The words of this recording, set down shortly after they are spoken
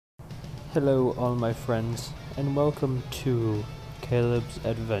Hello all my friends, and welcome to Kalebs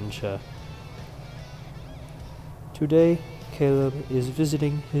Adventure. Today, Caleb is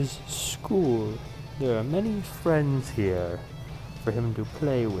visiting his school. There are many friends here for him to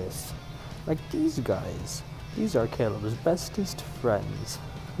play with, like these guys. These are Caleb's bestest friends.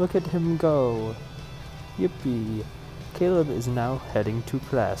 Look at him go. Yippee. Caleb is now heading to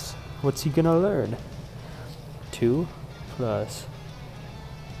class. What's he gonna learn? 2 plus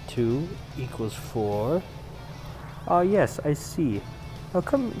 2 equals 4. Oh yes, I see. Oh,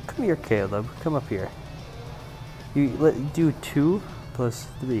 come here, Caleb. Come up here. You do 2 plus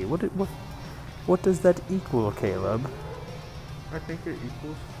 3. What does that equal, Caleb? I think it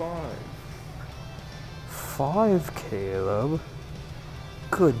equals 5. 5, Caleb.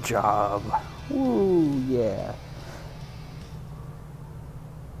 Good job. Woo, yeah.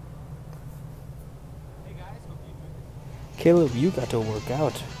 Caleb, you got to work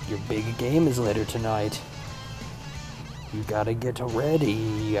out. Your big game is later tonight. You gotta get ready.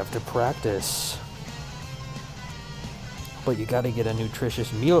 You have to practice. But you gotta get a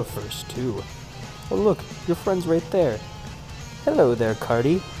nutritious meal first, too. Oh look, your friend's right there. Hello there,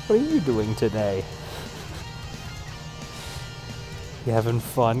 Cardi. What are you doing today? You having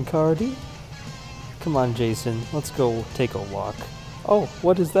fun, Cardi? Come on, Jason. Let's go take a walk. Oh,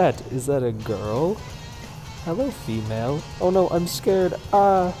 what is that? Is that a girl? Hello, female. Oh no, I'm scared.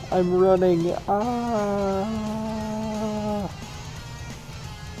 Ah, I'm running. Ah.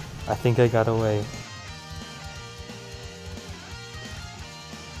 I think I got away.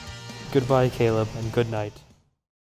 Goodbye, Caleb, and good night.